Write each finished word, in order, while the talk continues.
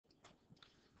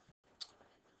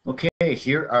Okay,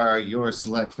 here are your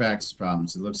select facts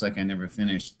problems. It looks like I never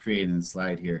finished creating the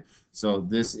slide here. So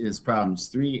this is problems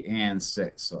 3 and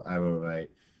 6. So I will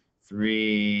write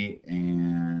 3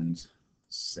 and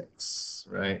 6,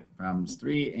 right? Problems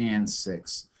 3 and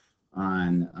 6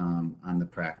 on the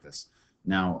practice.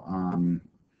 Now,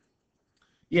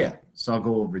 yeah, so I'll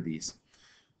go over these.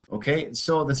 Okay,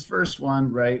 so this first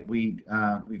one, right, we've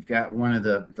got one of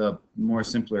the more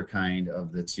simpler kind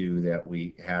of the two that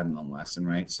we had in the lesson,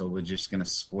 right? So we're just going to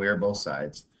square both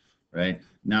sides, right?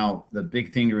 Now, the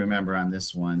big thing to remember on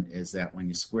this one is that when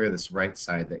you square this right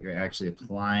side, that you're actually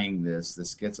applying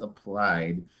this gets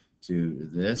applied to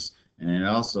this, and it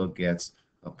also gets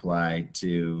applied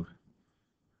to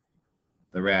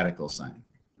the radical sign,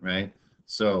 right?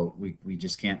 So we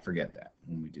just can't forget that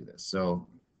when we do this. So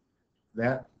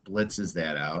that blitzes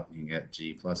that out. You get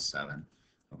g plus 7.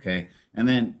 Okay, and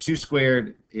then 2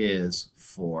 squared is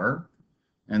 4.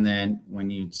 And then when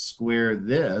you square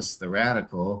this, the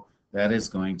radical, that is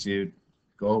going to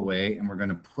go away, and we're going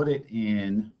to put it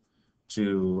in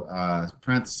to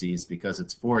parentheses because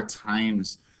it's 4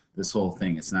 times this whole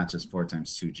thing. It's not just 4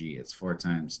 times 2g, it's 4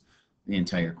 times the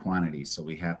entire quantity. So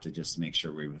we have to just make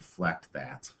sure we reflect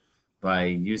that by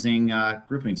using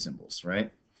grouping symbols, right?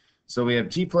 So we have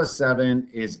g plus 7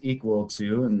 is equal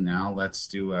to, and now let's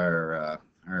do our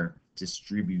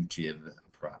distributive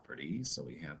property. So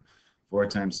we have 4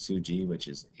 times 2g, which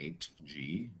is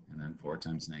 8g, and then 4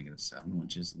 times negative 7,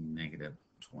 which is negative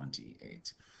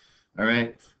 28. All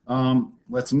right,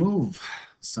 let's move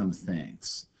some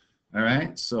things. All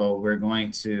right, so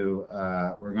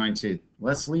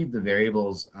let's leave the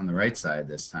variables on the right side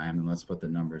this time, and let's put the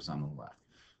numbers on the left.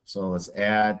 So let's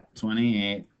add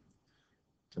 28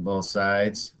 to both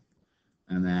sides,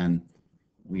 and then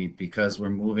because we're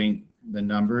moving the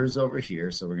numbers over here,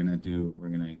 so we're gonna do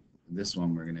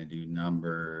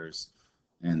numbers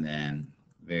and then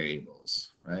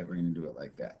variables, right? We're gonna do it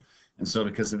like that. And so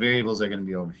because the variables are gonna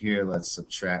be over here, let's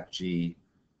subtract g,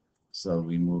 so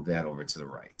we move that over to the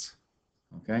right,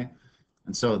 okay?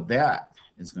 And so that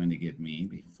is going to give me,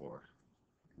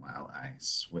 while I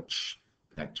switch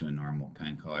back to a normal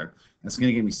pen color, that's going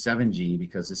to give me 7g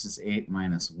because this is 8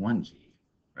 minus 1g,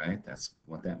 right? That's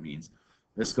what that means.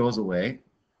 This goes away.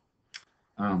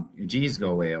 Your g's go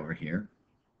away over here.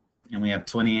 And we have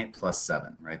 28 plus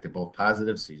 7, right? They're both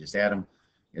positive, so you just add them.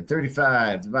 You get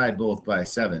 35, divide both by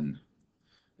 7,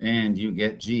 and you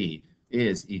get g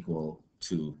is equal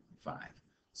to 5.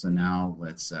 So now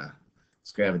let's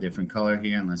grab a different color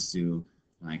here, and let's do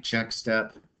my check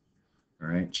step. All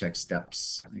right, check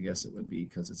steps, I guess it would be,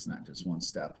 because it's not just one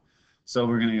step. So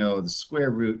we're going to go the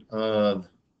square root of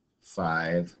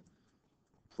 5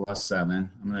 plus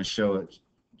 7. I'm going to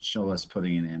show us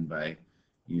putting it in by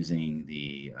using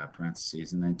the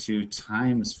parentheses, and then 2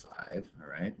 times 5, all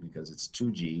right, because it's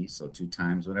 2g, so 2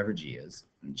 times whatever g is,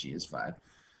 and g is 5,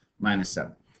 minus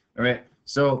 7. All right,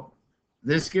 so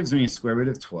this gives me a square root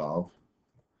of 12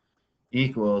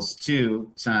 equals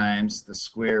 2 times the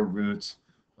square root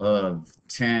of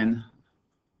 10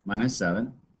 minus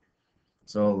 7.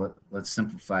 So let's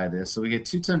simplify this. So we get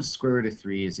 2 times the square root of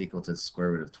 3 is equal to the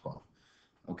square root of 12.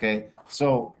 Okay,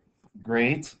 so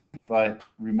great, but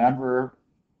remember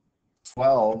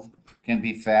 12 can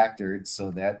be factored so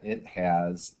that it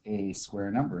has a square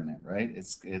number in it, right?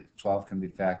 12 can be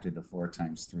factored to 4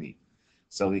 times 3.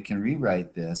 So we can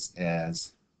rewrite this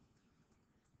as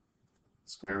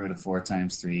square root of 4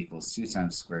 times 3 equals 2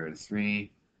 times square root of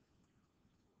 3.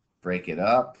 Break it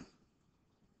up,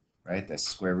 right? That's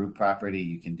square root property.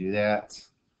 You can do that,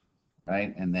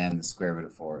 right? And then the square root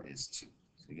of 4 is 2.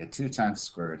 So you get 2 times the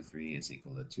square root of 3 is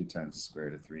equal to 2 times the square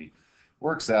root of 3.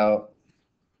 Works out.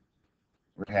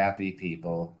 We're happy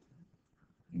people.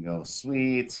 You go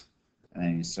sweet, and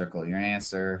then you circle your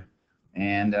answer.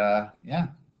 And yeah,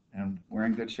 and we're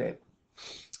in good shape.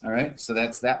 All right, so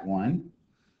that's that one.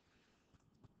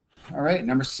 All right,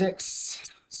 number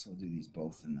 6. So we'll do these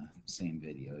both in the same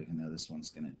video, even though this one's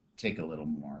going to take a little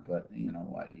more. But you know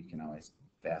what? You can always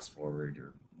fast forward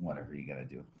or whatever you got to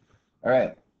do. All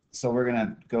right, so we're going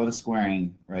to go to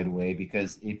squaring right away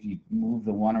because if you move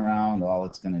the 1 around, all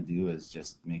it's going to do is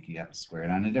just make you have to square it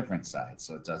on a different side.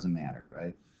 So it doesn't matter,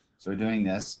 right? So we're doing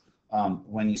this.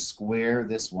 When you square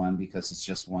this one, because it's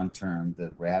just one term,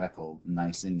 the radical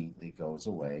nice and neatly goes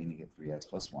away, and you get 3x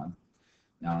plus 1.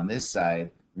 Now on this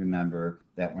side, remember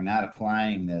that we're not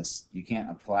applying this. You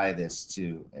can't apply this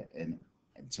to an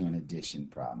addition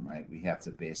problem, right? We have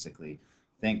to basically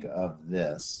think of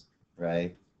this,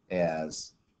 right,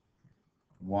 as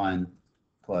 1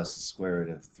 plus the square root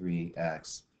of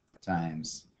 3x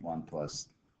times 1 plus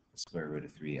the square root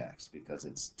of 3x, because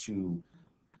it's two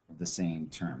of the same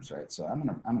terms, right? So I'm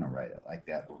gonna write it like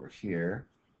that over here,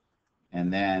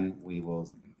 and then we will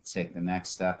take the next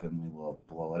step and we will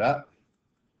blow it up.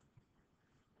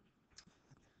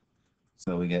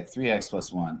 So we get 3x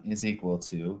plus 1 is equal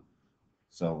to,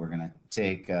 so we're going to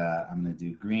take, I'm going to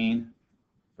do green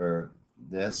for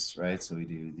this, right? So we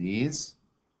do these,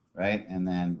 right? And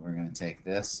then we're going to take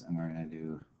this and we're going to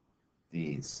do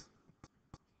these.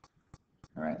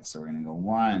 All right, so we're going to go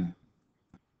 1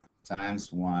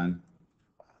 times 1.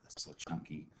 Wow, that's so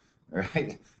chunky. All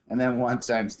right, and then 1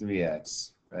 times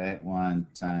 3x, right? 1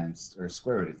 times, or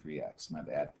square root of 3x, my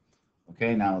bad.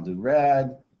 Okay, now we'll do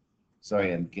red.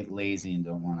 Sorry, I get lazy and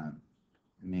don't want to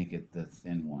make it the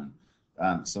thin one.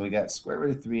 So we got square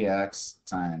root of 3x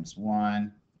times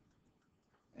 1,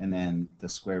 and then the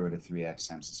square root of 3x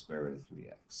times the square root of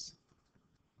 3x.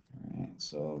 All right,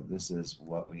 so this is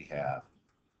what we have.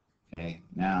 Okay,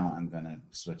 now I'm going to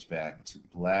switch back to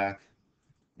black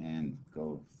and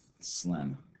go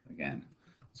slim again.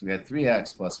 So we got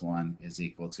 3x plus 1 is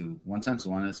equal to 1 times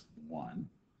 1 is 1.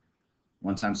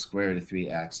 1 times square root of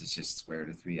 3x is just square root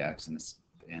of 3x,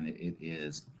 and it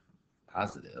is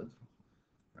positive,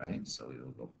 right? So we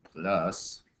will go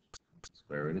plus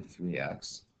square root of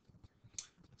 3x.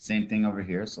 Same thing over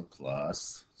here, so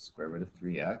plus square root of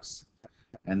 3x.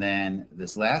 And then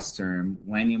this last term,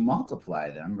 when you multiply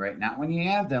them, right? Not when you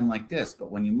add them like this, but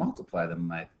when you multiply them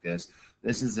like this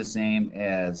is the same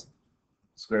as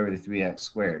square root of 3x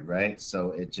squared, right? So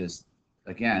it just,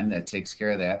 again, that takes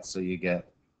care of that. So you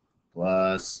get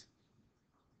plus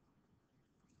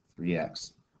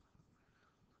 3x,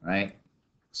 right?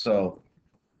 So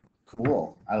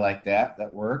cool. I like that.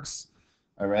 That works.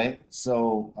 All right.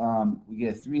 So we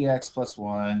get 3x plus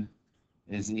 1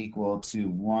 is equal to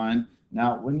 1.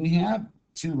 Now, when you have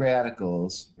two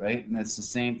radicals, right, and it's the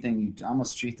same thing, you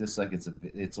almost treat this like it's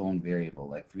its own variable,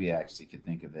 like 3x. You could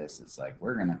think of this. It's like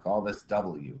we're going to call this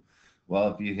w. Well,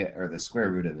 if you hit, or the square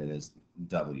root of it is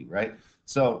w, right?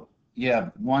 So you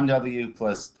have one w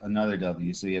plus another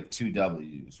w, so you have two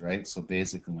w's, right? So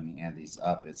basically, when you add these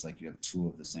up, it's like you have two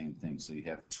of the same thing. So you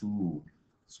have two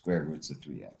square roots of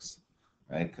 3x,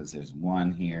 right? Because there's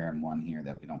one here and one here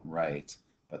that we don't write,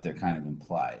 but they're kind of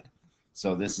implied.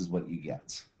 So this is what you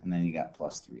get. And then you got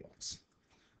plus 3x.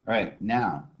 All right,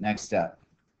 now, next step.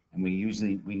 And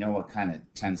we know what kind of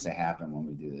tends to happen when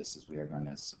we do this is we are going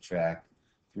to subtract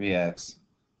 3x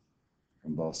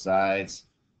from both sides.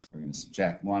 We're going to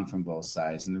subtract 1 from both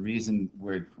sides. And the reason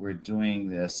we're doing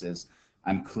this is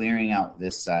I'm clearing out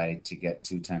this side to get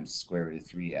 2 times the square root of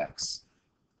 3x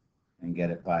and get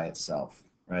it by itself,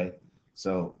 right?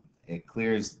 So it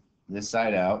clears this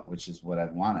side out, which is what I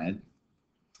wanted.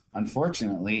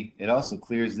 Unfortunately, it also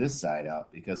clears this side out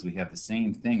because we have the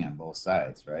same thing on both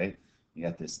sides, right? You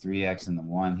got this 3x and the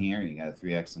 1 here, you got a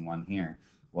 3x and 1 here.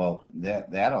 Well,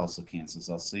 that also cancels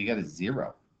out, so you got a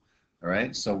 0. All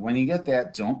right, so when you get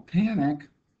that, don't panic,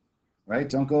 right?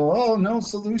 Don't go, oh, no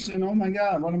solution, oh my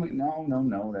God, what am I?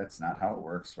 No, that's not how it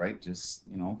works, right? Just,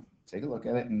 take a look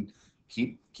at it and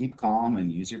keep calm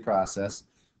and use your process.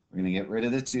 We're gonna get rid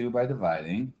of the 2 by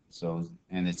dividing. So,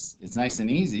 and it's nice and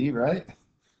easy, right?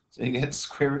 So you get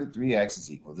square root of 3x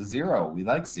is equal to 0. We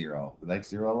like 0. We like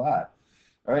 0 a lot.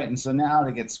 All right, and so now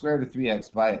to get square root of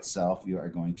 3x by itself, you are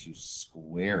going to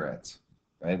square it,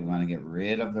 right? We want to get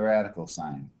rid of the radical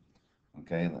sign.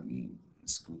 Okay, let me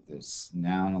scoot this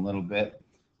down a little bit.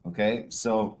 Okay,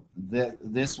 so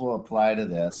this will apply to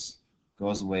this.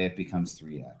 Goes away, it becomes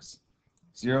 3x.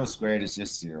 0 squared is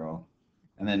just 0.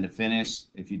 And then to finish,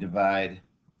 if you divide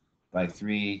by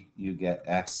 3, you get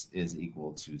x is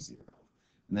equal to 0.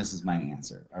 And this is my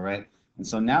answer, all right? And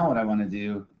so now what I want to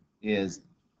do is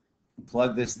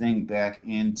plug this thing back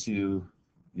into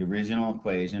the original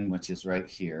equation, which is right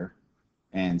here,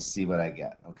 and see what I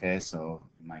get, okay? So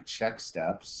my check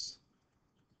steps,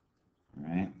 all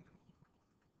right,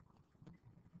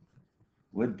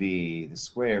 would be the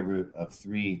square root of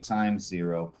 3 times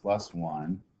 0 plus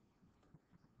 1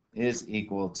 is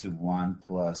equal to 1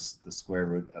 plus the square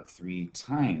root of 3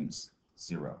 times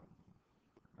 0.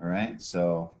 All right,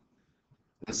 so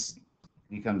this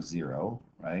becomes 0,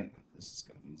 right? This is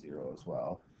going to be 0 as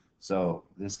well. So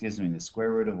this gives me the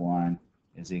square root of 1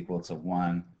 is equal to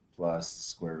 1 plus the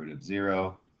square root of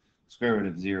 0. Square root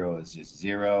of 0 is just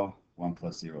 0. 1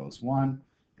 plus 0 is 1.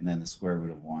 And then the square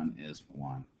root of 1 is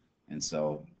 1. And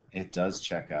so it does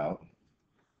check out.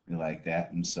 We like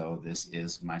that. And so this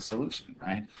is my solution,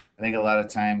 right? I think a lot of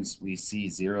times we see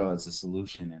 0 as a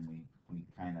solution and we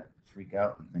kind of freak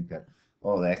out and think that,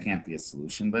 oh, that can't be a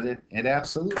solution, but it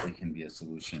absolutely can be a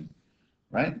solution,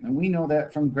 right? And we know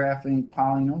that from graphing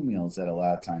polynomials that a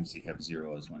lot of times you have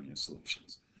 0 as one of your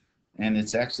solutions. and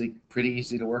it's actually pretty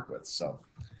easy to work with. So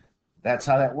that's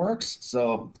how that works.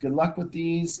 So good luck with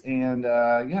these, and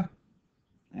yeah,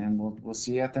 and we'll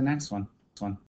see you at the next one.